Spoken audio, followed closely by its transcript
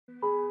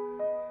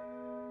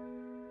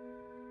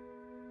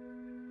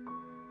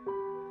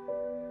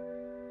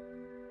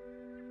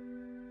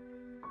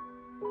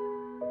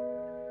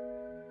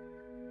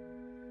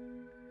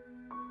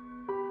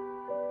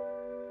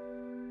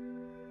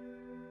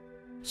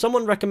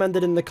Someone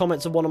recommended in the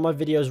comments of one of my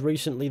videos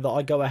recently that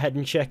I go ahead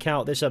and check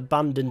out this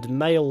abandoned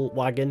mail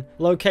wagon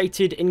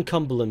located in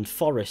Cumberland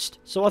Forest.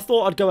 So I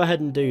thought I'd go ahead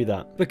and do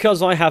that,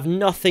 because I have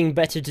nothing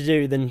better to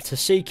do than to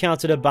seek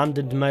out an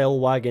abandoned mail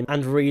wagon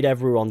and read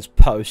everyone's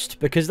post,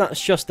 because that's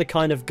just the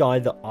kind of guy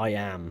that I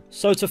am.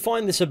 So to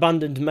find this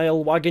abandoned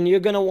mail wagon, you're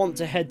going to want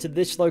to head to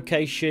this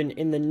location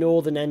in the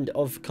northern end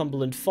of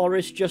Cumberland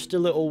Forest, just a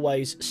little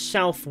ways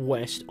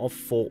southwest of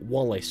Fort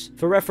Wallace.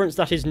 For reference,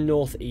 that is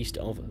northeast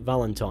of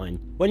Valentine.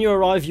 When you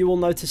arrive, you will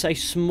notice a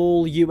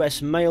small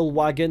US mail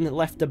wagon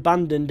left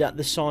abandoned at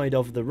the side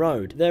of the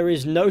road. There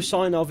is no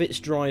sign of its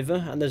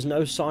driver, and there's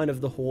no sign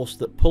of the horse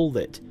that pulled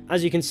it.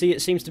 As you can see,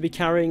 it seems to be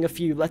carrying a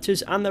few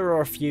letters, and there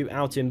are a few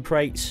out in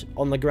crates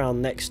on the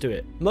ground next to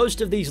it. Most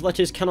of these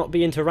letters cannot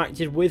be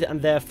interacted with,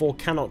 and therefore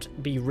cannot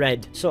be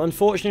read. So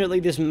unfortunately,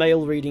 this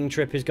mail reading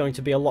trip is going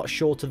to be a lot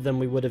shorter than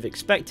we would have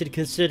expected,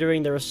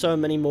 considering there are so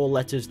many more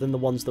letters than the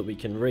ones that we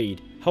can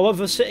read.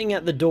 However, sitting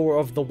at the door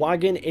of the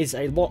wagon is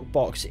a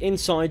lockbox.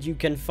 Inside you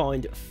can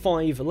find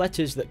 5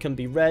 letters that can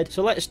be read,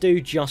 so let's do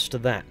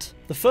just that.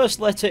 The first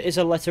letter is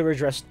a letter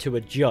addressed to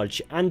a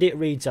judge, and it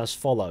reads as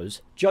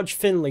follows. Judge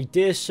Finley,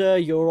 dear sir,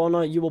 your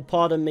honour, you will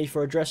pardon me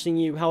for addressing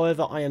you,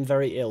 however I am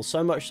very ill,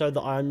 so much so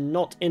that I am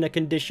not in a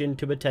condition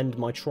to attend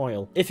my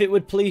trial. If it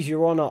would please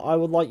your honour, I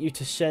would like you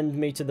to send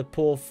me to the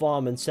poor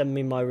farm and send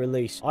me my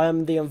release. I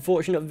am the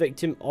unfortunate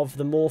victim of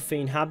the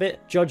morphine habit.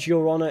 Judge,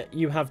 your honour,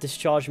 you have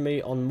discharged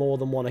me on more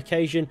than one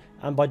occasion,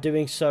 and by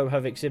doing so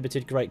have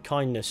exhibited great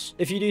kindness.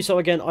 If you do so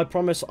again, I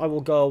promise I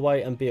will go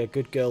away and be a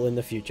good girl in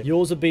the future.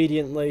 Yours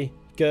obediently,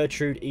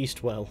 Gertrude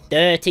Eastwell.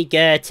 Dirty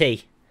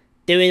Gertie.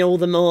 Doing all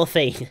the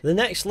morphine. The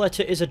next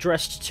letter is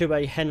addressed to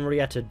a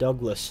Henrietta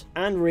Douglas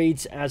and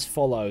reads as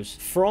follows.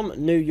 From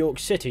New York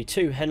City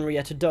to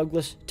Henrietta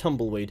Douglas,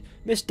 Tumbleweed.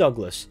 Miss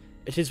Douglas,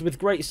 it is with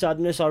great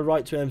sadness I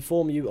write to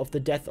inform you of the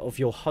death of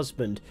your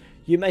husband.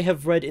 You may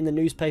have read in the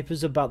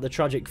newspapers about the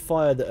tragic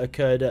fire that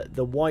occurred at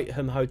the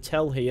Whiteham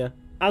Hotel here.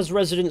 As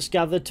residents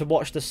gathered to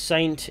watch the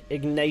St.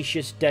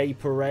 Ignatius Day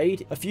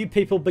Parade, a few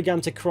people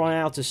began to cry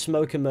out as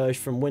smoke emerged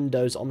from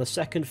windows on the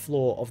second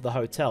floor of the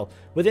hotel.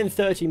 Within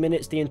 30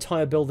 minutes, the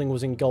entire building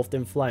was engulfed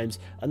in flames,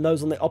 and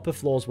those on the upper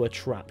floors were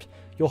trapped.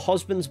 Your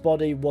husband's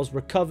body was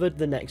recovered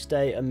the next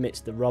day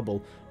amidst the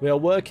rubble. We are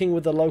working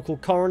with the local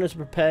coroner to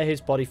prepare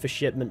his body for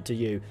shipment to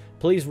you.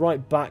 Please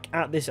write back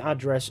at this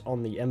address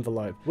on the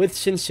envelope. With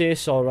sincere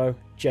sorrow,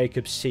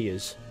 Jacob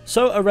Sears.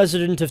 So, a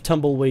resident of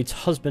Tumbleweed's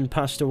husband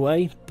passed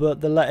away,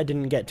 but the letter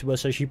didn't get to her,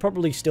 so she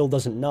probably still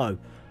doesn't know.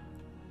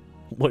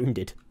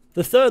 Wounded.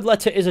 The third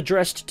letter is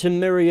addressed to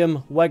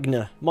Miriam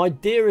Wegner. My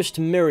dearest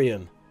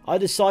Miriam, I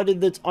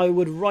decided that I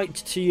would write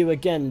to you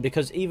again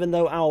because even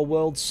though our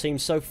worlds seem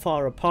so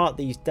far apart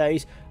these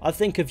days, I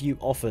think of you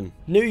often.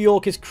 New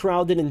York is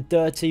crowded and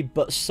dirty,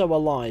 but so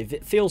alive.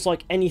 It feels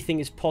like anything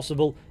is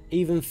possible,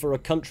 even for a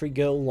country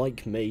girl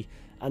like me.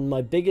 And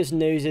my biggest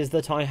news is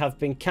that I have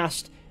been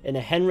cast in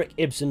a Henrik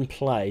Ibsen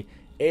play.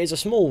 It is a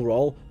small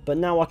role, but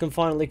now I can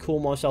finally call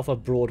myself a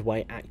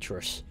Broadway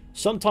actress.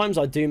 Sometimes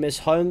I do miss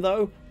home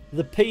though.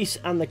 The peace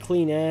and the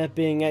clean air,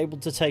 being able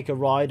to take a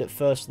ride at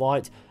first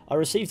light. I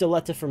received a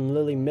letter from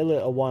Lily Miller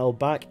a while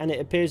back, and it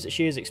appears that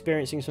she is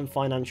experiencing some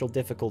financial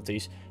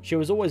difficulties. She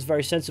was always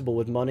very sensible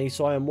with money,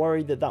 so I am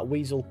worried that that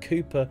weasel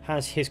Cooper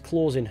has his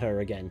claws in her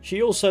again.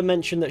 She also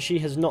mentioned that she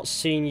has not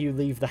seen you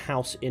leave the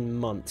house in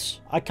months.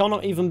 I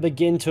cannot even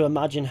begin to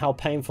imagine how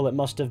painful it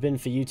must have been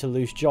for you to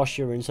lose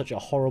Joshua in such a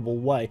horrible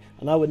way,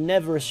 and I would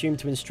never assume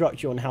to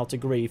instruct you on how to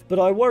grieve, but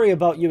I worry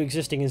about you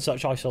existing in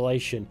such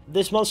isolation.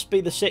 This must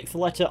be the 6th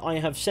letter I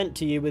have sent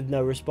to you with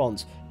no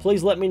response.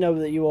 Please let me know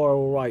that you are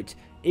alright.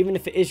 Even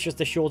if it is just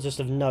the shortest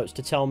of notes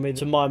to tell me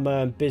to mind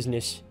my own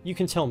business, you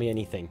can tell me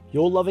anything.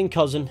 Your loving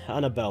cousin,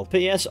 Annabelle.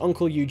 P.S.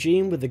 Uncle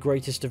Eugene, with the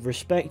greatest of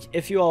respect,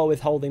 if you are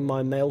withholding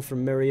my mail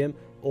from Miriam,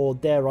 or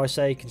dare I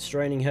say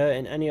constraining her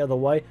in any other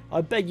way,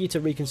 I beg you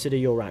to reconsider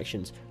your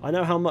actions. I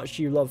know how much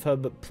you love her,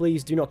 but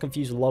please do not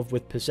confuse love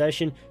with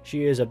possession.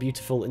 She is a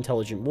beautiful,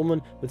 intelligent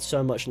woman with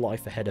so much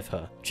life ahead of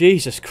her.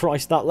 Jesus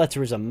Christ, that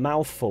letter is a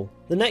mouthful.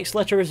 The next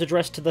letter is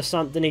addressed to the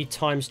Saint Denis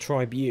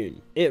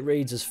Times-Tribune. It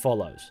reads as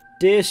follows.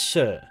 Dear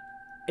Sir,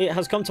 it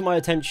has come to my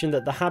attention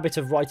that the habit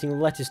of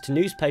writing letters to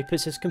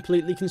newspapers has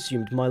completely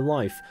consumed my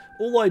life.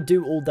 All I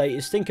do all day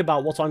is think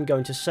about what I'm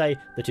going to say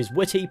that is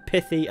witty,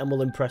 pithy, and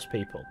will impress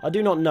people. I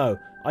do not know.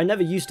 I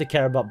never used to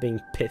care about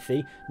being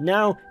pithy.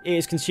 Now it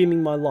is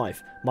consuming my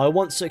life. My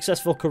once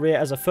successful career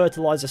as a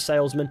fertilizer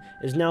salesman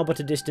is now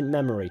but a distant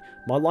memory.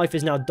 My life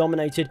is now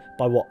dominated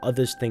by what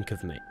others think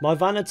of me. My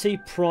vanity,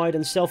 pride,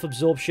 and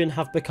self-absorption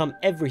have become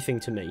everything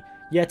to me.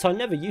 Yet I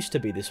never used to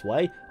be this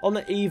way. On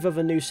the eve of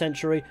a new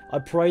century, I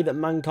pray that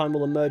mankind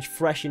will emerge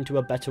fresh into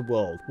a better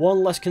world.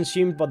 One less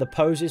consumed by the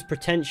poses,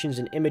 pretensions,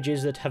 and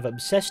images that have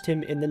obsessed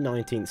him in the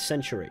 19th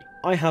century.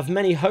 I have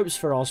many hopes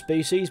for our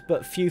species,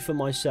 but few for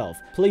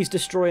myself. Please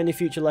destroy any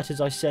future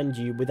letters I send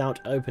you without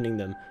opening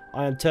them.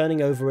 I am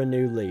turning over a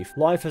new leaf.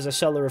 Life as a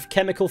seller of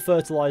chemical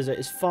fertilizer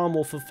is far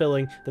more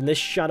fulfilling than this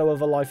shadow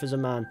of a life as a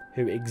man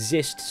who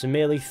exists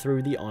merely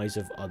through the eyes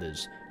of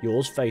others.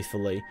 Yours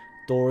faithfully,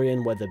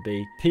 Dorian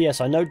Weatherby.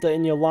 P.S. I note that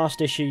in your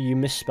last issue you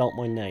misspelt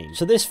my name.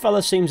 So this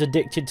fella seems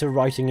addicted to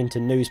writing into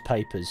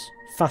newspapers.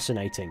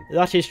 Fascinating.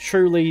 That is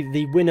truly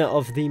the winner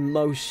of the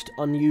most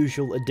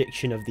unusual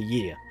addiction of the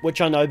year.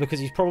 Which I know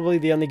because he's probably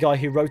the only guy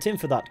who wrote in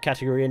for that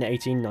category in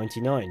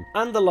 1899.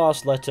 And the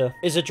last letter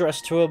is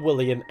addressed to a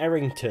William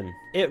Errington.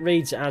 It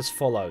reads as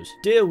follows.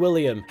 Dear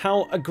William,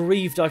 how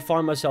aggrieved I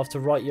find myself to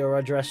write your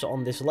address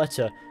on this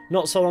letter.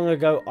 Not so long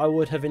ago, I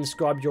would have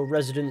inscribed your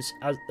residence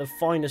as the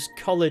finest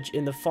college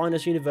in the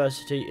finest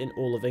university in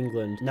all of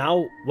England.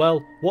 Now,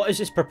 well, what is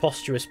this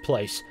preposterous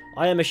place?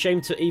 I am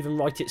ashamed to even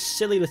write its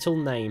silly little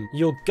name.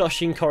 Your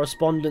gushing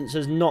correspondence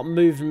has not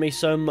moved me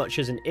so much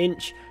as an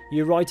inch.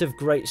 You write of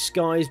great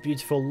skies,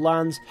 beautiful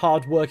lands,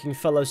 hard-working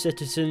fellow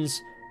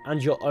citizens,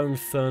 and your own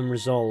firm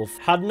resolve.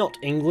 Had not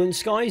England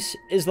skies?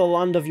 Is the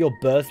land of your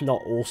birth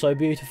not also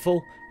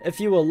beautiful? If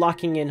you were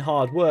lacking in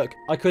hard work,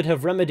 I could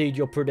have remedied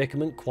your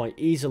predicament quite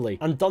easily,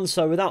 and done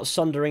so without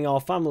sundering our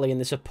family in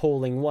this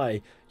appalling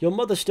way. Your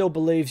mother still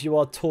believes you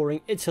are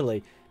touring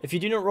Italy. If you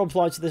do not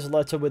reply to this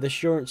letter with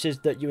assurances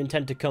that you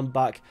intend to come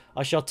back,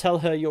 I shall tell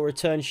her your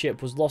return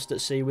ship was lost at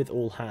sea with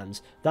all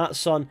hands. That,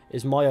 son,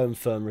 is my own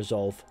firm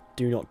resolve.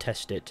 Do not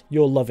test it.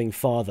 Your loving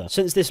father.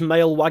 Since this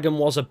mail wagon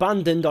was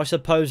abandoned, I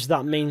suppose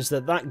that means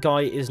that that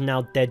guy is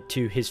now dead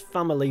to his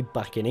family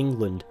back in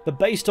England. But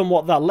based on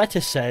what that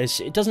letter says,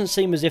 it doesn't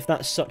seem as if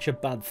that's such a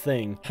bad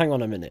thing. Hang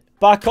on a minute.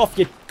 Back off,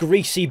 you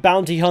greasy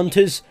bounty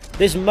hunters.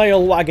 This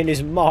mail wagon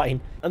is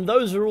mine. And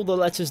those are all the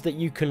letters that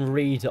you can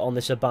read on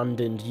this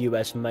abandoned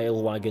US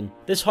mail wagon.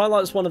 This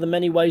highlights one of the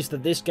many ways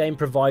that this game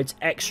provides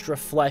extra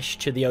flesh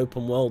to the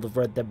open world of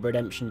Red Dead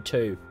Redemption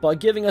 2, by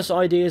giving us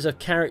ideas of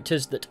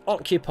characters that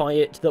occupy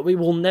it that we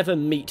will never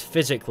meet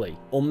physically.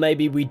 Or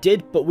maybe we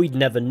did, but we'd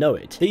never know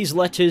it. These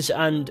letters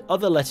and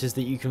other letters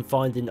that you can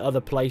find in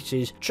other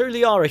places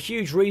truly are a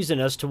huge reason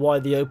as to why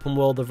the open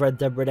world of Red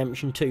Dead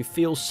Redemption 2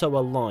 feels so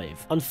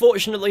alive.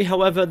 Unfortunately,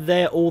 however,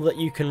 they're all that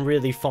you can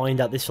really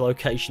find at this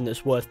location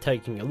that's worth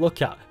taking a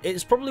look at.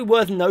 It's probably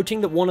worth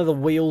noting that one of the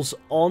wheels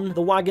on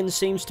the wagon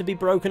seems to be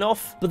broken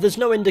off, but there's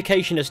no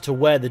indication as to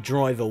where the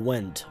driver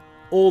went.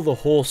 Or the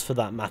horse for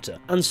that matter.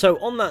 And so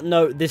on that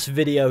note, this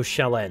video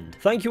shall end.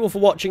 Thank you all for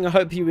watching. I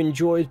hope you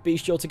enjoyed. Be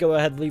sure to go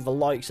ahead, leave a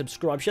like,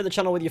 subscribe, share the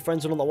channel with your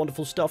friends and all that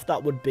wonderful stuff.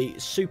 That would be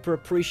super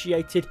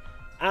appreciated.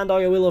 And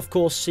I will of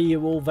course see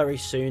you all very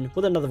soon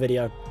with another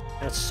video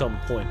at some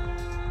point.